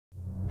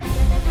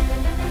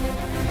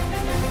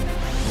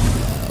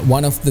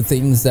one of the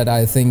things that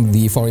I think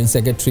the Foreign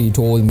Secretary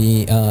told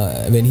me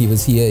when he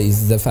was here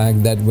is the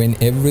fact that when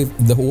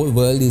the whole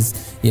world is,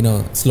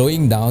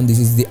 slowing down, this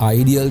is the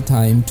ideal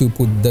time to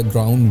put the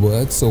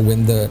groundwork. So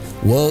when the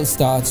world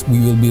starts,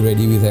 we will be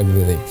ready with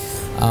everything.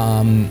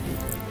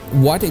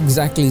 What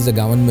exactly is the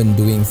government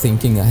doing,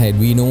 thinking ahead?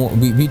 We know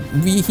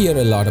we hear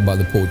a lot about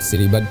the port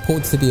city, but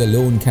port city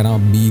alone cannot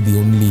be the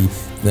only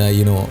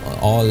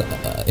all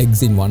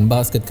eggs in one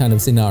basket kind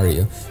of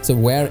scenario. So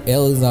where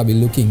else are we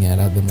looking at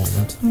the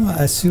moment?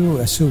 As you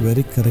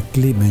very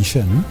correctly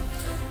mentioned,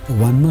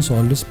 one must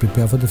always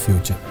prepare for the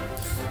future.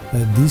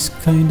 These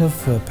kind of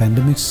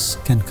pandemics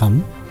can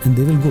come and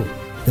they will go.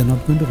 They're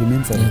not going to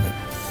remain forever.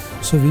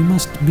 So we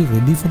must be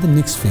ready for the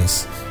next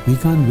phase. We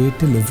can't wait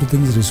till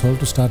everything is resolved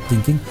to start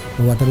thinking,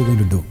 what are we going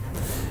to do?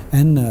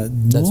 And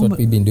that's what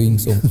we've been doing.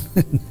 So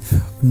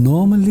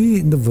normally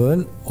in the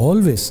world,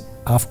 always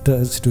after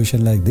a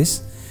situation like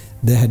this,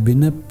 there had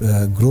been a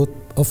growth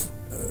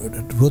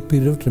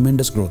period of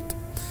tremendous growth.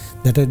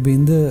 That had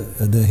been the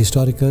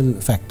historical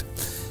fact.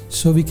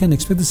 So we can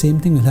expect the same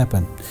thing will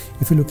happen.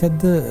 If you look at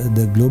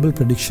the global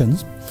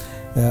predictions,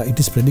 it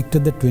is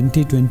predicted that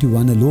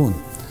 2021 alone,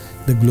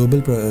 the global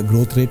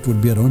growth rate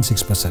would be around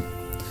 6%,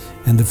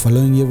 and the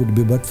following year would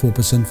be about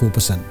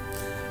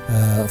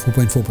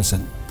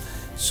 4.4%.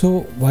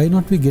 So why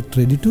not we get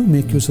ready to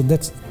make use of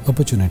that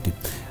opportunity?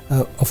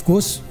 Of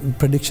course,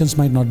 predictions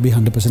might not be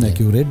 100%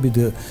 accurate, but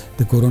the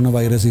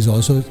coronavirus is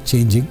also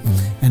changing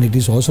and it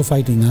is also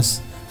fighting us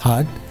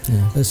hard.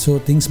 So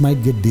things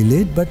might get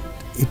delayed, but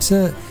it's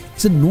a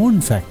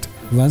known fact.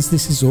 Once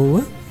this is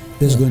over,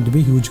 there's going to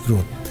be huge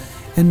growth.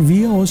 And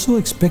we are also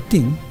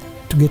expecting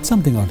to get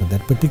something out of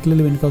that,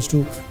 particularly when it comes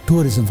to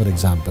tourism, for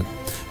example,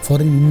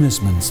 foreign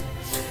investments.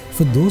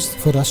 For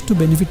us to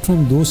benefit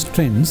from those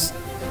trends,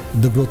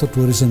 the growth of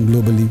tourism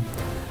globally,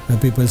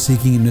 people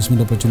seeking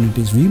investment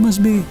opportunities, we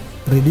must be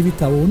ready with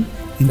our own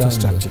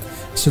infrastructure.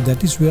 So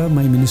that is where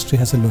my ministry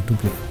has a lot to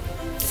play.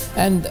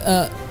 And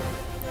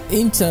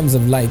in terms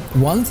of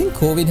one thing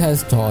COVID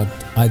has taught,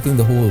 I think,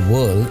 the whole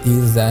world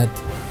is that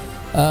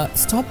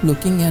stop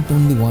looking at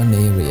only one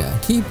area.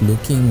 Keep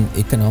looking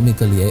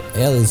economically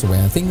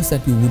elsewhere, things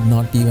that you would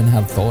not even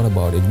have thought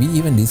about it. We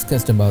even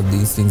discussed about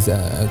these things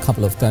a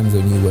couple of times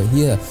when you were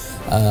here.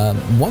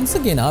 Once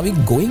again, are we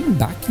going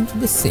back into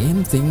the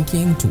same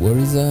thinking?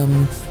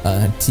 Tourism,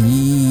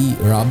 tea,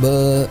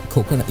 rubber,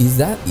 coconut. Is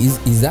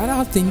that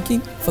our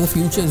thinking for the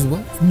future as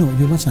well? No,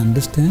 you must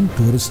understand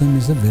tourism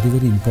is a very,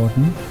 very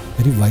important,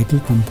 very vital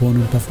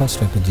component of our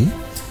strategy,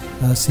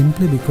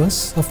 simply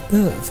because of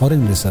the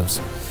foreign reserves.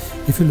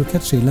 If you look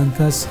at Sri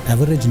Lanka's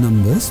average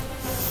numbers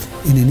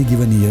in any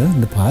given year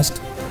in the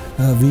past,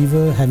 we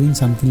were having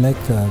something like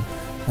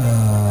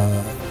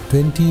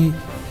 20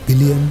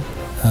 billion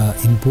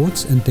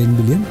imports and 10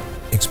 billion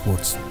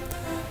exports.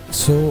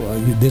 So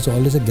there's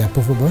always a gap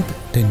of about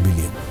 10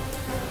 billion.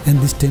 And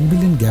this 10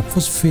 billion gap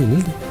was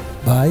filled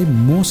by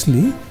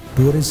mostly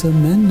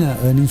tourism and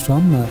earnings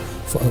from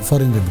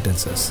foreign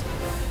remittances.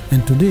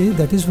 And today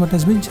that is what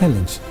has been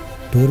challenged.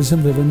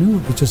 Tourism revenue,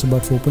 which was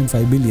about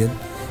 4.5 billion,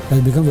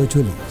 has become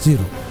virtually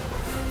zero,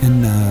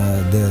 and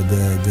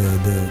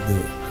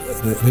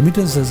the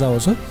remittances are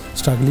also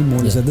struggling more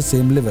or less at the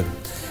same level.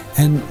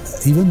 And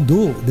even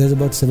though there's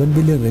about 7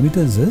 billion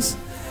remittances,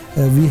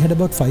 we had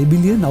about 5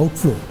 billion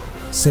outflow,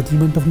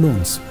 settlement of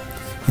loans.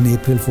 In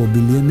April 4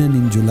 billion, and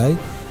in July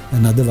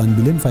another 1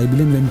 billion, 5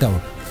 billion went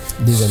out.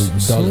 These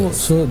are dollars.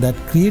 So that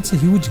creates a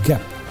huge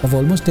gap of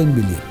almost 10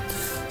 billion.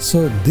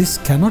 So this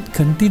cannot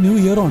continue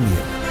year on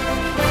year.